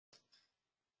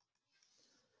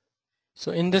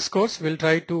So in this course, we'll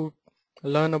try to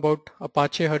learn about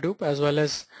Apache Hadoop as well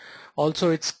as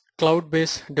also its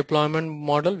cloud-based deployment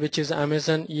model, which is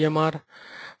Amazon EMR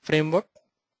framework.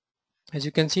 As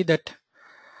you can see that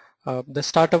the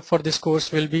startup for this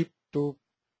course will be to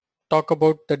talk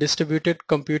about the distributed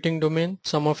computing domain,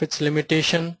 some of its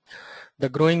limitation, the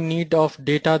growing need of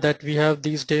data that we have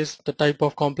these days, the type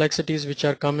of complexities which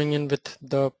are coming in with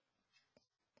the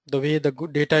way the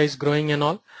data is growing and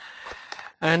all,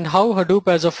 and how Hadoop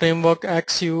as a framework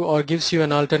acts you or gives you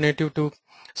an alternative to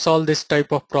solve this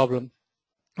type of problem.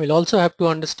 We'll also have to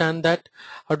understand that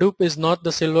Hadoop is not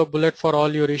the silver bullet for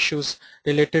all your issues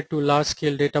related to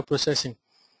large-scale data processing.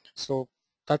 So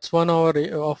that's one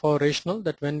of our rationale,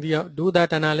 that when we do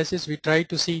that analysis, we try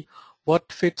to see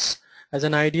what fits as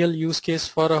an ideal use case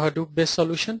for a Hadoop-based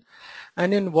solution,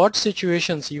 and in what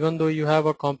situations, even though you have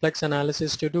a complex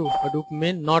analysis to do, Hadoop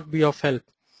may not be of help,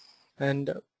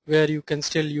 and where you can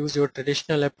still use your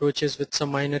traditional approaches with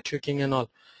some minor tweaking and all.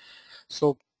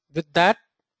 So with that,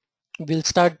 we'll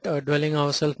start dwelling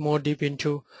ourselves more deep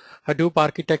into Hadoop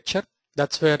architecture.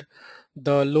 That's where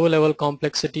the low-level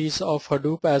complexities of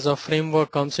Hadoop as a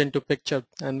framework comes into picture.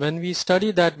 And when we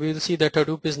study that, we'll see that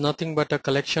Hadoop is nothing but a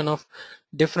collection of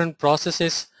different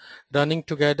processes running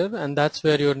together, and that's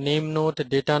where your name node,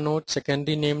 data node,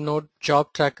 secondary name node,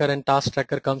 job tracker, and task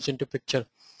tracker comes into picture.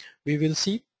 We will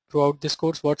see throughout this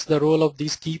course what's the role of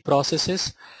these key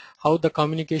processes, how the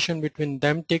communication between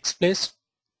them takes place,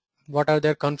 what are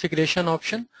their configuration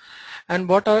option, and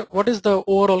what is the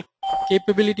overall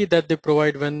capability that they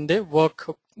provide when they work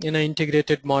in an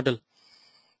integrated model.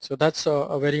 So that's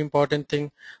a very important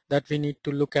thing that we need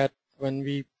to look at when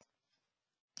we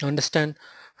understand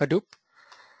Hadoop.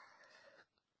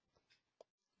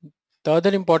 The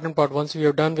other important part, once we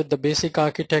have done with the basic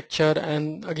architecture,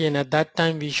 and again at that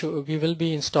time we will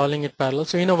be installing it parallel.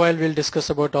 So in a while we'll discuss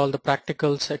about all the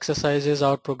practicals, exercises,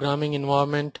 our programming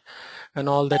environment, and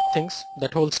all that things.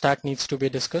 That whole stack needs to be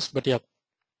discussed. But yeah,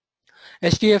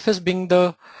 HDFS being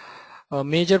the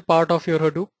major part of your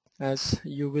Hadoop, as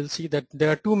you will see that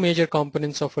there are two major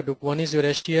components of Hadoop. One is your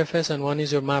HDFS and one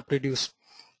is your MapReduce.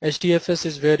 HDFS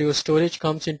is where your storage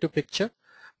comes into picture.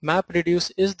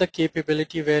 MapReduce is the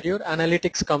capability where your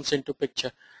analytics comes into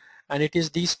picture, and it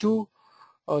is these two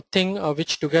things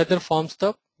which together forms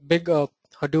the big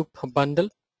Hadoop bundle.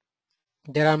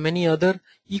 There are many other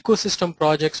ecosystem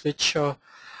projects which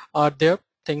are there,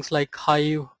 things like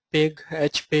Hive, Pig,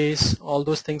 HBase, all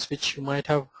those things which you might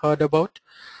have heard about.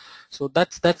 So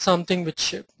that's something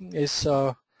which is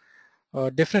a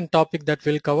different topic that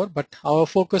we'll cover, but our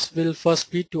focus will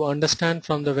first be to understand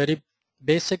from the very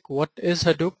basic what is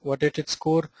Hadoop, what is its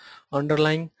core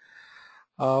underlying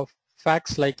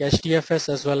facts like HDFS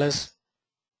as well as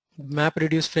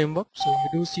MapReduce framework. So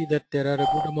you do see that there are a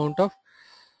good amount of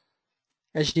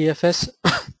HDFS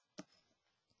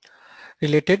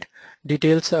related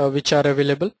details which are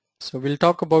available. So we'll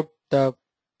talk about the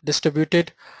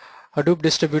Hadoop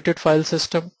distributed file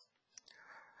system,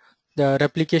 the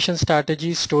replication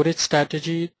strategy, storage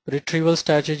strategy, retrieval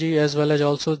strategy, as well as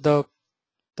also the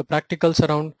practicals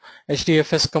around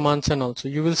HDFS commands and all. So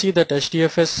you will see that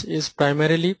HDFS is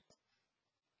primarily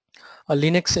a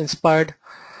Linux inspired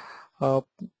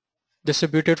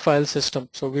distributed file system.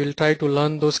 So we'll try to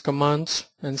learn those commands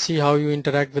and see how you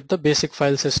interact with the basic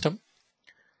file system.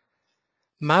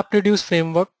 MapReduce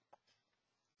framework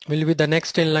will be the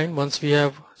next in line. Once we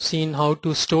have seen how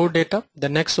to store data, the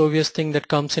next obvious thing that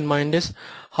comes in mind is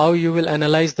how you will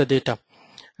analyze the data.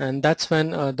 And that's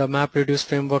when the MapReduce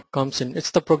framework comes in.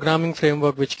 It's the programming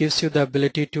framework which gives you the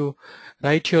ability to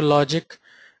write your logic,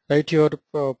 write your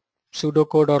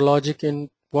pseudocode or logic in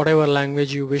whatever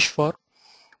language you wish for.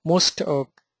 Most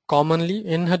commonly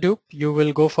in Hadoop you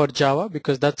will go for Java,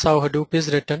 because that's how Hadoop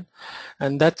is written,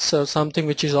 and that's something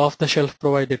which is off the shelf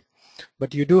provided.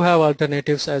 But you do have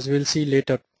alternatives, as we'll see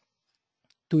later,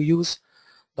 to use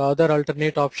the other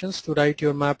alternate options to write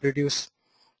your MapReduce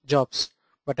jobs.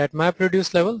 But at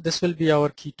MapReduce level, this will be our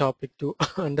key topic, to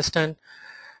understand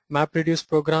MapReduce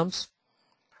programs,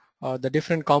 the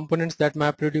different components that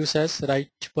MapReduce has,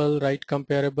 writable, write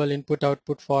comparable, input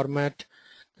output format,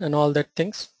 and all that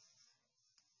things.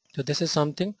 So this is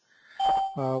something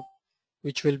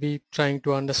which we'll be trying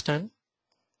to understand.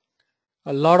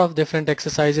 A lot of different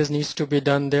exercises needs to be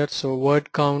done there. So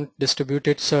word count,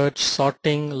 distributed search,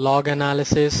 sorting, log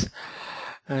analysis,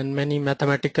 and many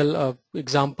mathematical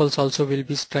examples also we'll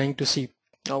be trying to see.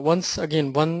 Once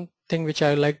again, one thing which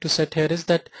I like to set here is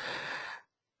that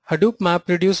Hadoop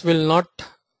MapReduce will not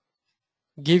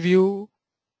give you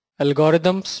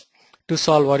algorithms to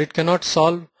solve, or it cannot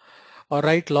solve or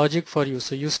write logic for you.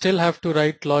 So you still have to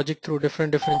write logic through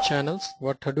different channels.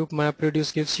 What Hadoop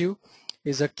MapReduce gives you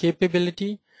is a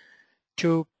capability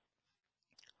to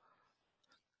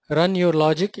run your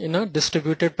logic in a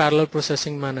distributed parallel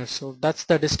processing manner. So that's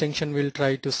the distinction we'll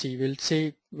try to see.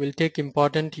 We'll take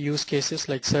important use cases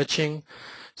like searching,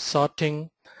 sorting,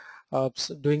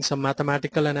 doing some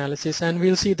mathematical analysis, and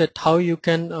we'll see that how you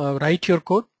can write your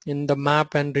code in the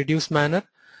map and reduce manner,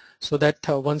 so that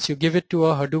once you give it to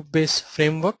a Hadoop based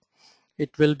framework,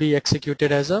 it will be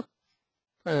executed as a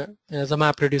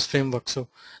MapReduce framework. So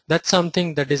that's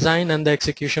something, the design and the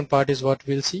execution part is what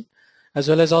we'll see, as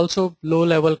well as also low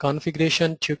level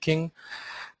configuration, tuning,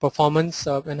 performance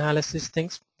analysis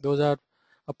things. Those are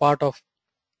a part of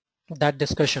that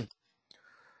discussion.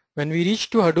 When we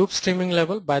reach to Hadoop streaming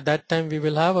level, by that time we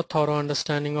will have a thorough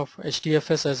understanding of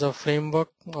HDFS as a framework,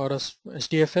 or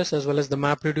HDFS as well as the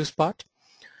MapReduce part.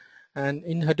 And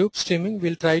in Hadoop streaming,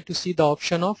 we'll try to see the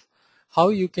option of how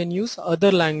you can use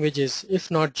other languages if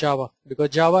not Java, because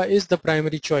Java is the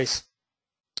primary choice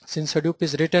since Hadoop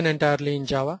is written entirely in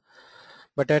Java.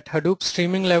 But at Hadoop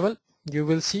streaming level, you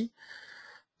will see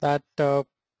that there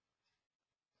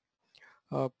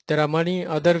are many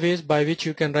other ways by which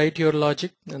you can write your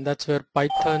logic, and that's where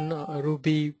Python,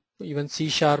 Ruby, even C#,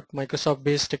 Microsoft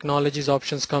based technologies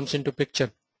options comes into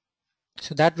picture.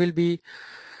 So that will be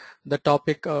the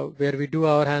topic where we do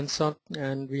our hands-on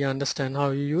and we understand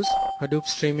how you use Hadoop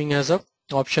streaming as a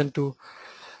option to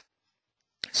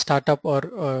start up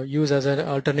or use as an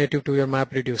alternative to your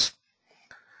MapReduce.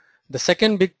 The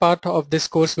second big part of this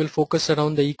course will focus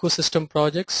around the ecosystem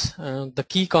projects, the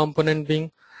key component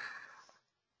being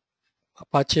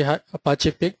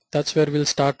Apache Pig. That's where we'll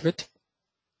start with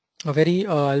a very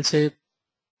I'll say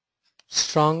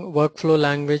strong workflow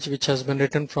language which has been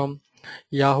written from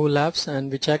Yahoo Labs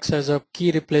and which acts as a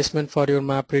key replacement for your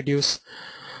MapReduce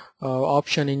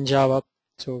option in Java.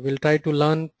 So we'll try to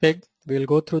learn Pig. We'll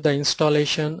go through the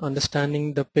installation,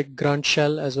 understanding the Pig grunt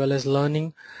shell, as well as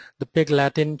learning the Pig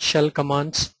Latin shell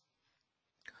commands.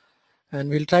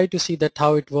 And we'll try to see that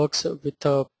how it works with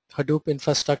a Hadoop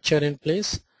infrastructure in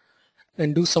place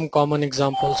and do some common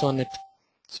examples on it.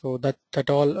 So that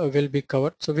all will be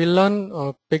covered. So we'll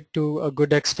learn Pig to a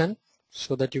good extent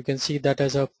so that you can see that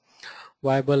as a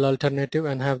viable alternative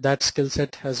and have that skill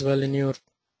set as well in your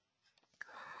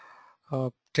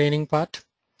training part.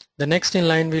 The next in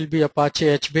line will be Apache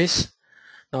HBase.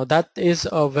 Now that is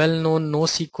a well-known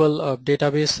NoSQL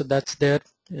database that's there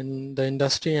in the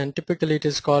industry, and typically it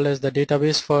is called as the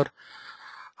database for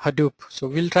Hadoop. So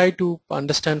we'll try to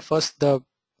understand first the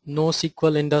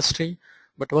NoSQL industry,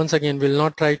 but once again we'll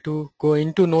not try to go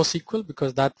into NoSQL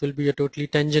because that will be a totally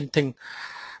tangent thing.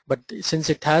 But since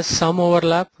it has some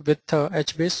overlap with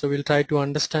HBase, so we'll try to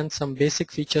understand some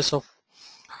basic features of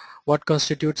what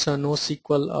constitutes a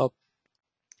NoSQL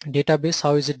database,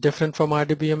 how is it different from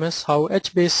RDBMS, how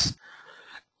HBase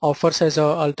offers as an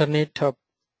alternate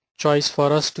choice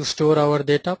for us to store our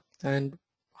data, and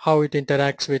how it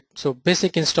interacts with. So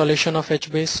basic installation of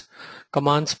HBase,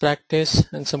 commands practice,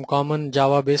 and some common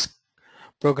Java based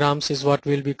programs is what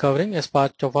we'll be covering as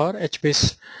part of our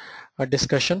HBase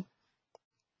discussion.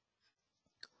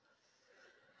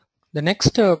 The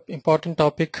next important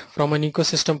topic from an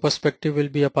ecosystem perspective will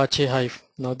be Apache Hive.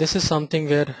 Now this is something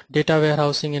where data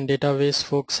warehousing and database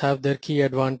folks have their key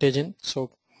advantage in.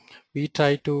 So we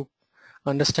try to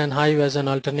understand Hive as an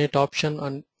alternate option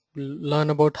and learn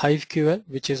about HiveQL,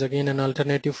 which is again an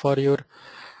alternative for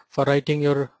writing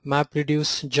your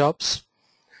MapReduce jobs.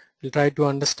 We'll try to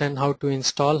understand how to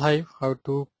install Hive, how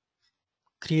to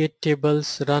create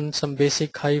tables, run some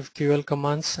basic HiveQL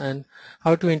commands, and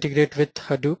how to integrate with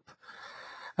Hadoop,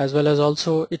 as well as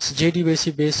also its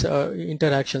JDBC based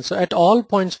interaction. So at all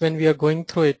points when we are going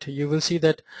through it, you will see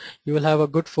that you will have a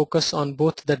good focus on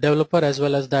both the developer as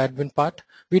well as the admin part.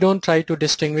 We don't try to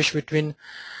distinguish between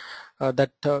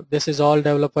this is all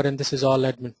developer and this is all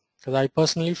admin, because I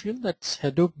personally feel that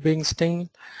Hadoop being still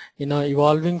in an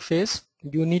evolving phase,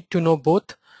 you need to know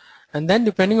both, and then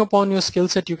depending upon your skill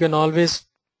set you can always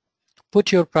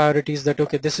put your priorities that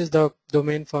okay, this is the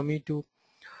domain for me to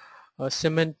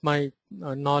cement my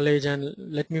knowledge and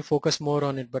let me focus more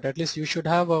on it. But at least you should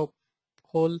have a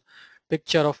whole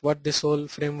picture of what this whole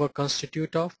framework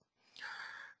constitutes of,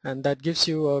 and that gives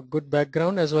you a good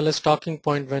background as well as talking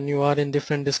point when you are in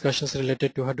different discussions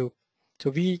related to Hadoop. So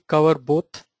we cover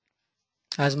both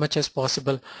as much as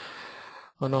possible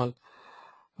on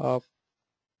all.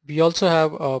 We also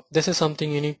have, this is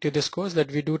something unique to this course,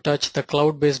 that we do touch the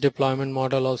cloud-based deployment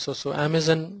model also. So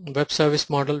Amazon Web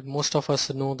Service model, most of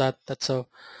us know that that's a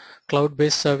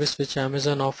cloud-based service which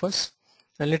Amazon offers.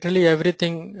 And literally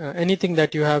everything, anything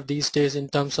that you have these days in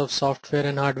terms of software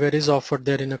and hardware is offered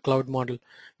there in a cloud model.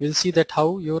 We'll see that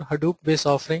how your Hadoop based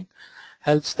offering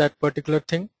helps that particular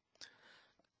thing.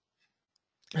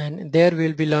 And there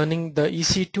we'll be learning the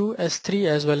EC2, S3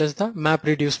 as well as the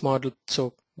MapReduce model.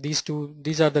 So these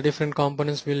are the different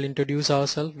components. We'll introduce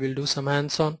ourselves. We'll do some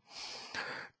hands-on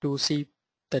to see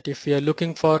that if we are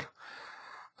looking for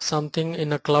something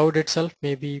in a cloud itself,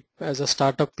 maybe as a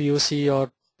startup POC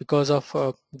or because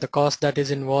of the cost that is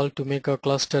involved to make a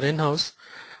cluster in-house,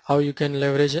 how you can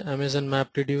leverage Amazon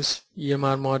MapReduce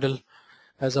EMR model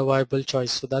as a viable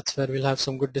choice. So that's where we'll have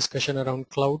some good discussion around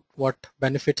cloud, what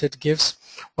benefits it gives,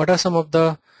 what are some of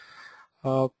uh,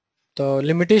 the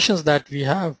limitations that we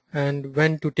have, and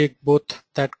when to take both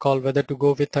that call, whether to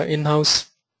go with an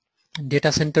in-house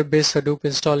data center based Hadoop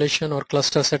installation or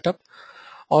cluster setup,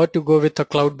 or to go with a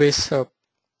cloud-based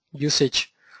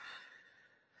usage.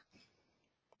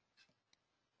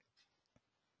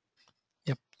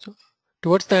 Yep. So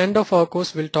towards the end of our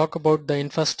course, we'll talk about the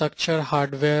infrastructure,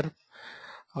 hardware,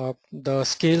 the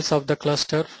scales of the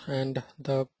cluster, and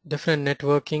the different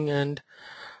networking and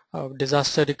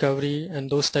disaster recovery and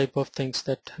those type of things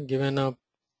that given a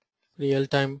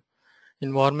real-time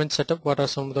environment setup, what are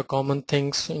some of the common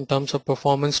things in terms of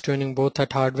performance tuning both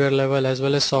at hardware level as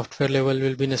well as software level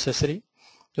will be necessary.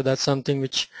 So that's something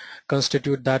which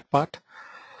constitute that part.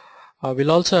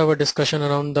 We'll also have a discussion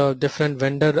around the different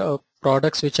vendor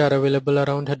products which are available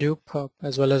around Hadoop,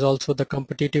 as well as also the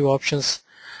competitive options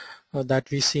that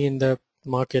we see in the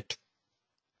market,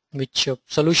 which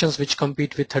solutions which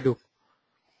compete with Hadoop.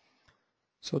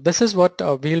 So this is what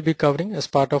we'll be covering as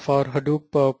part of our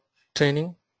Hadoop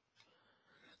training.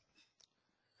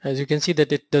 As you can see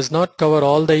that it does not cover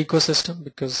all the ecosystem,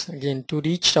 because again, to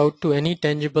reach out to any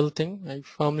tangible thing, I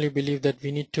firmly believe that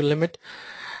we need to limit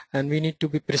and we need to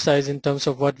be precise in terms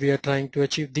of what we are trying to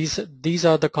achieve. These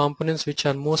are the components which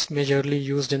are most majorly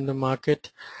used in the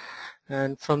market,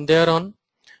 and from there on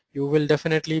you will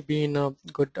definitely be in a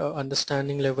good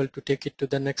understanding level to take it to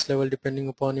the next level depending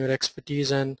upon your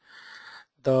expertise and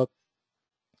the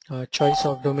choice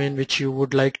of domain which you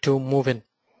would like to move in.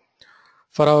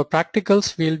 For our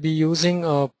practicals, we'll be using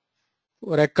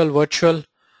Oracle Virtual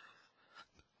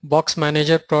Box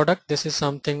Manager product. This is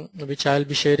something which I'll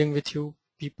be sharing with you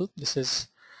people. This is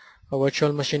a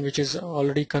virtual machine which is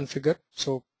already configured.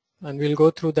 So, and we'll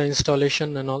go through the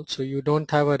installation and all. So you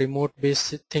don't have a remote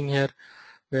based thing here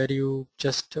where you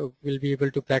just will be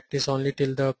able to practice only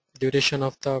till the duration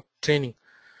of the training.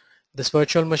 This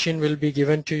virtual machine will be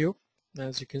given to you.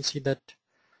 As you can see that,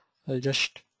 I'll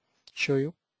just show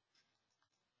you.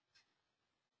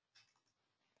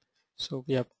 So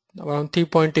yeah, around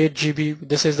 3.8 GB.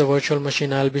 This is the virtual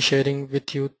machine I'll be sharing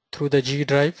with you through the G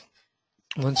drive.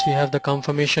 Once you have the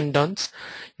confirmation done,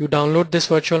 you download this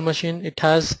virtual machine. It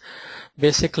has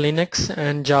basic Linux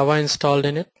and Java installed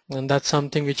in it, and that's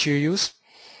something which you use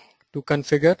to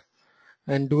configure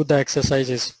and do the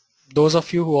exercises. Those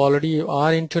of you who already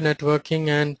are into networking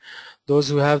and those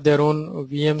who have their own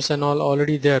VMs and all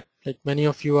already there, like many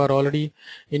of you are already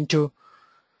into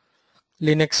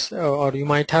Linux, or you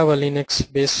might have a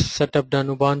Linux based setup done,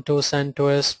 Ubuntu,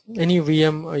 CentOS, any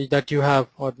VM that you have,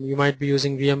 or you might be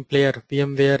using VM player,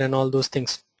 VMware and all those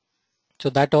things. So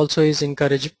that also is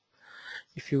encouraged.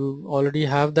 If you already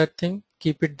have that thing,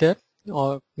 keep it there,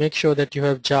 or make sure that you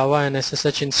have Java and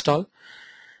SSH installed,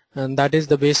 and that is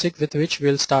the basic with which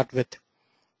we'll start with.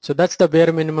 So that's the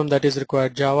bare minimum that is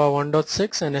required, Java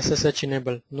 1.6 and SSH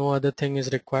enabled. No other thing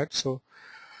is required, so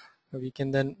we can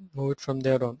then move it from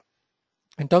there on.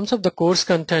 In terms of the course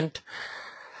content,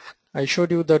 I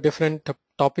showed you the different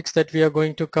topics that we are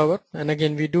going to cover, and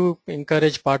again we do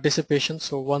encourage participation.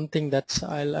 So one thing that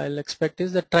I'll expect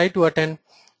is that try to attend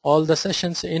all the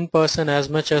sessions in person as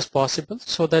much as possible,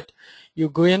 so that you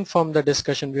go in from the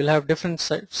discussion. We'll have different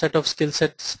set of skill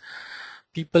sets,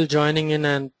 people joining in,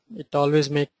 and it always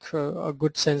make a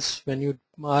good sense when you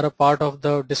are a part of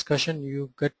the discussion. You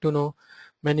get to know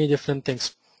many different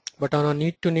things. But on a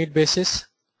need-to-need basis,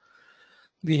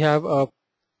 we have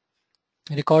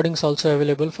recordings also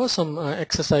available for some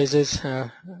exercises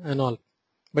and all.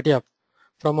 But yeah,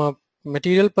 from a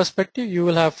material perspective, you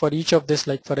will have for each of this,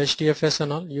 like for HDFS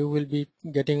and all, you will be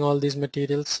getting all these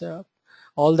materials.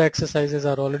 All the exercises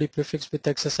are already prefixed with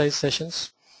exercise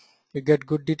sessions. You get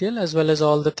good detail as well as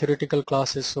all the theoretical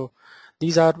classes. So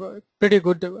these are pretty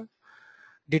good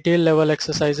detail level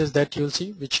exercises that you'll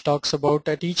see, which talks about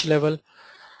at each level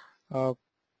uh,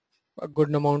 a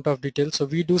good amount of detail. So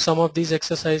we do some of these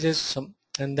exercises,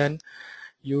 and then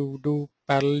you do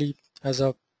parallelly as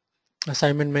a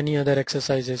assignment many other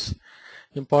exercises.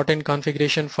 important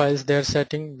configuration files they're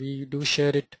setting, we do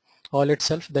share it all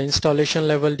itself. The installation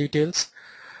level details,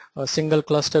 a single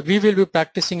cluster. We will be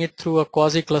practicing it through a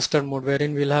quasi-cluster mode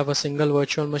wherein we'll have a single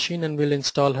virtual machine and we'll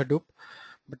install Hadoop.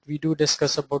 But we do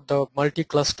discuss about the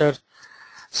multi-cluster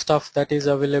stuff that is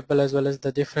available, as well as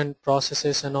the different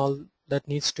processes and all that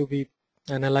needs to be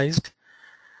analyzed.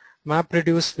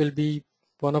 MapReduce will be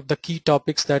one of the key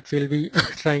topics that we'll be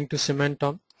trying to cement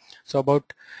on. So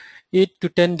about 8 to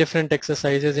 10 different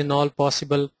exercises in all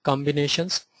possible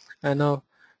combinations, and a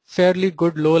fairly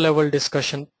good low-level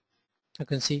discussion, you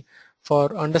can see,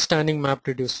 for understanding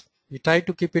MapReduce. We try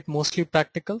to keep it mostly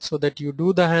practical so that you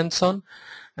do the hands-on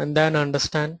and then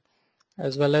understand,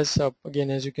 as well as again,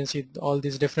 as you can see, all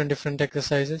these different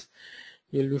exercises,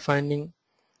 you'll be finding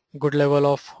good level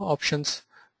of options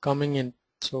coming in.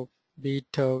 So be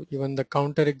it even the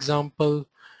counter example,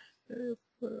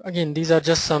 again, these are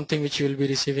just something which you will be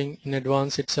receiving in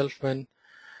advance itself when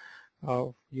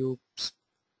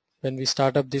when we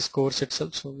start up this course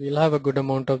itself. So we'll have a good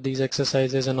amount of these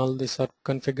exercises and all these are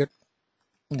configured.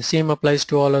 The same applies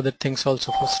to all other things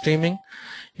also. For streaming,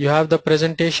 you have the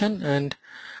presentation and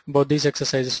about these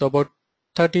exercises. So about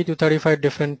 30 to 35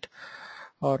 different,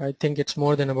 or I think it's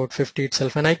more than about 50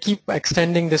 itself. And I keep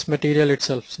extending this material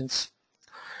itself, since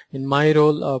in my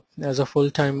role as a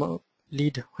full-time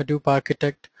lead Hadoop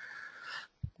architect,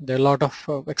 there are a lot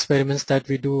of experiments that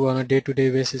we do on a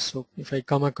day-to-day basis. So if I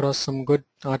come across some good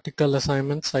article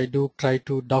assignments, I do try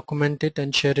to document it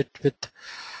and share it with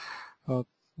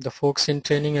the folks in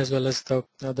training as well as the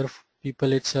other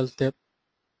people itself there.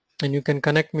 And you can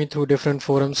connect me through different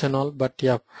forums and all, but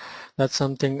yeah, that's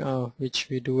something which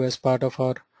we do as part of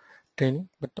our training.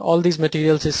 But all these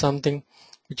materials is something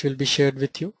which will be shared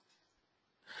with you.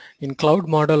 In cloud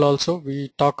model also, we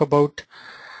talk about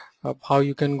how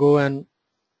you can go and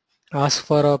ask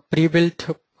for a pre-built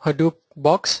Hadoop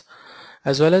box,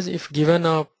 as well as if given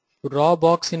a raw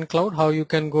box in cloud, how you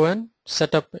can go and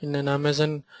set up in an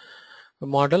Amazon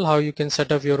model, how you can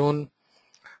set up your own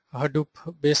Hadoop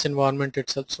based environment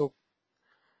itself. So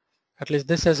at least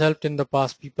this has helped in the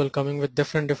past, people coming with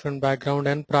different background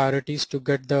and priorities to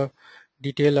get the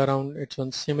detail around its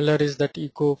one. Similar is that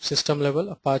ecosystem level,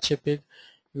 Apache Pig.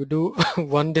 You do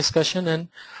one discussion and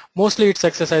mostly it's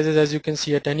exercises, as you can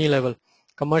see, at any level.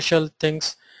 Commercial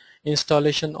things,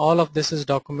 installation, all of this is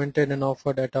documented and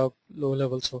offered at a low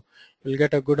level. So you'll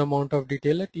get a good amount of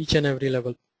detail at each and every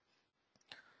level.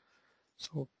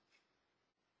 So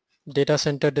data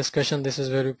center discussion, this is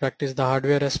where we practice the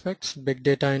hardware aspects, big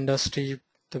data industry,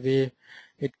 the way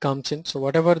it comes in. So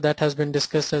whatever that has been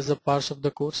discussed as the parts of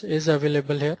the course is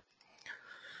available here.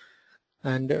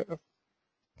 And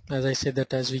as I said,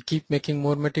 that as we keep making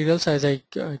more materials, as I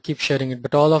keep sharing it,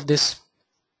 but all of these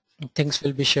things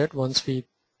will be shared once we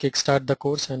kickstart the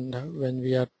course and when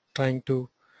we are trying to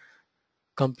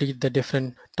complete the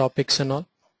different topics and all.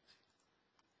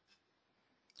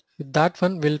 With that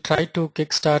one, we'll try to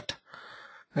kickstart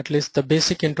at least the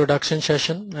basic introduction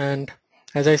session, and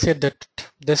as I said that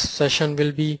this session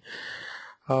will be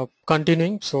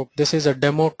continuing. So this is a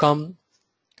demo come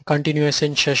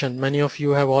continuation session. Many of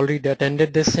you have already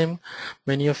attended this same,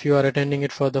 many of you are attending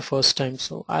it for the first time.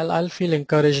 So I'll feel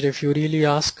encouraged if you really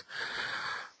ask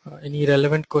any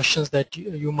relevant questions that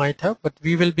you might have. But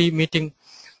we will be meeting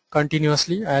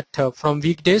continuously at from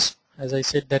weekdays, as I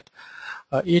said, that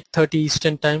 8:30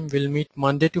 Eastern time. We'll meet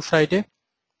Monday to Friday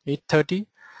 8:30,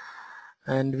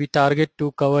 and we target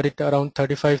to cover it around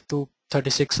 35 to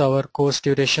 36 hour course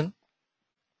duration.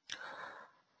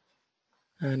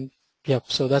 And yeah,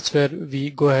 so that's where we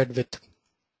go ahead with.